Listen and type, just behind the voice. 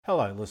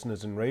Hello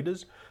listeners and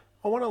readers,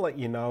 I want to let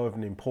you know of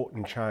an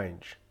important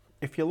change.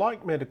 If you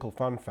like medical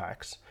fun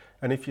facts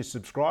and if you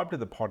subscribe to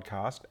the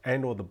podcast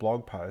and or the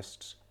blog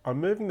posts, I'm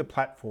moving the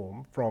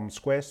platform from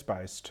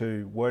Squarespace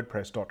to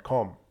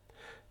wordpress.com.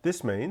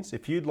 This means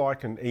if you'd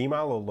like an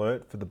email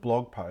alert for the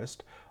blog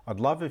post, I'd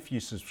love if you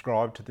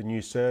subscribe to the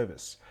new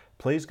service.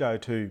 Please go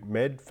to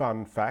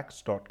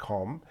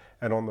medfunfacts.com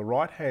and on the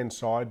right hand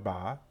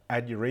sidebar,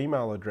 add your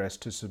email address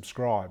to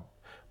subscribe.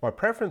 My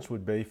preference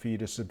would be for you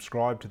to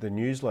subscribe to the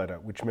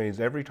newsletter, which means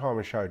every time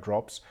a show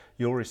drops,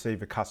 you'll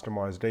receive a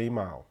customized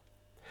email.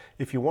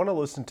 If you want to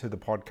listen to the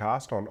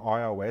podcast on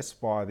iOS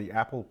via the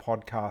Apple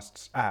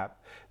Podcasts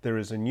app, there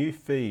is a new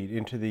feed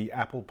into the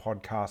Apple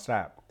Podcasts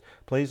app.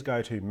 Please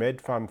go to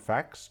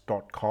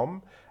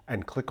medfunfacts.com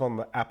and click on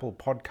the Apple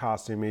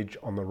Podcasts image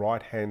on the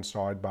right-hand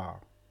sidebar.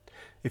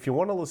 If you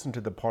want to listen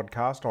to the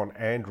podcast on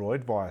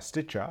Android via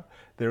Stitcher,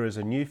 there is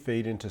a new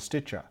feed into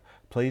Stitcher.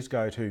 Please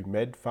go to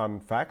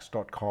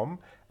medfunfacts.com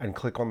and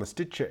click on the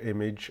Stitcher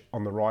image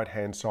on the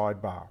right-hand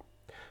sidebar.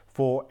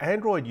 For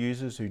Android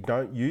users who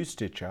don't use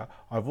Stitcher,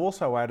 I've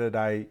also added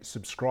a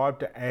subscribe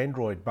to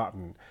Android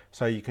button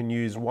so you can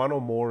use one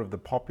or more of the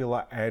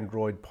popular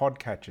Android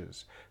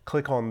podcatchers.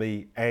 Click on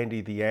the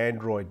Andy the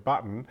Android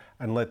button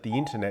and let the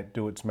internet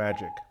do its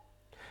magic.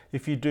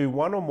 If you do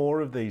one or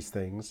more of these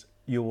things,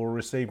 you will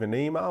receive an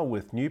email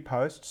with new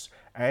posts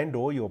and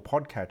or your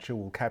podcatcher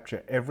will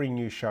capture every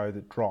new show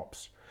that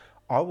drops.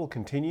 I will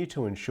continue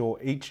to ensure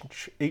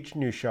each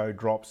new show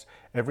drops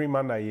every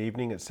Monday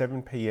evening at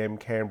 7 p.m.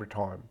 Canberra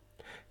time.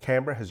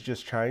 Canberra has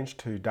just changed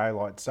to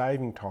daylight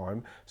saving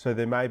time, so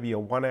there may be a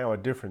 1 hour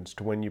difference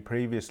to when you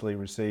previously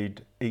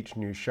received each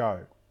new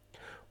show.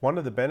 One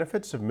of the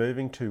benefits of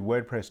moving to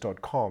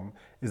WordPress.com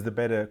is the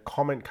better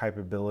comment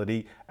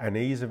capability and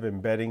ease of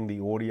embedding the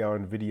audio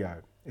and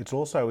video. It's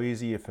also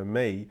easier for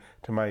me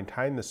to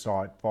maintain the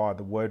site via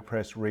the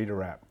WordPress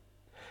Reader app.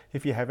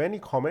 If you have any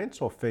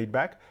comments or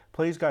feedback,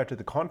 please go to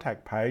the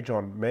contact page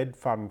on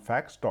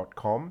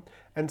medfunfacts.com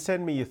and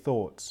send me your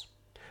thoughts.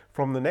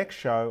 From the next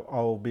show,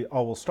 I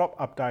will stop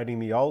updating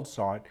the old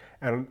site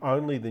and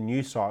only the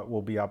new site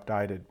will be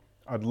updated.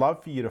 I'd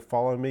love for you to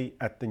follow me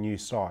at the new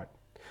site.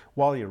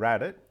 While you're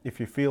at it, if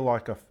you feel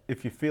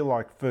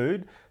like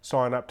food,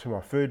 sign up to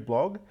my food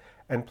blog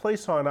and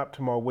please sign up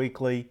to my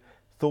weekly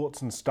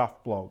Thoughts and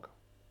Stuff blog.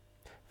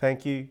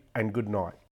 Thank you and good night.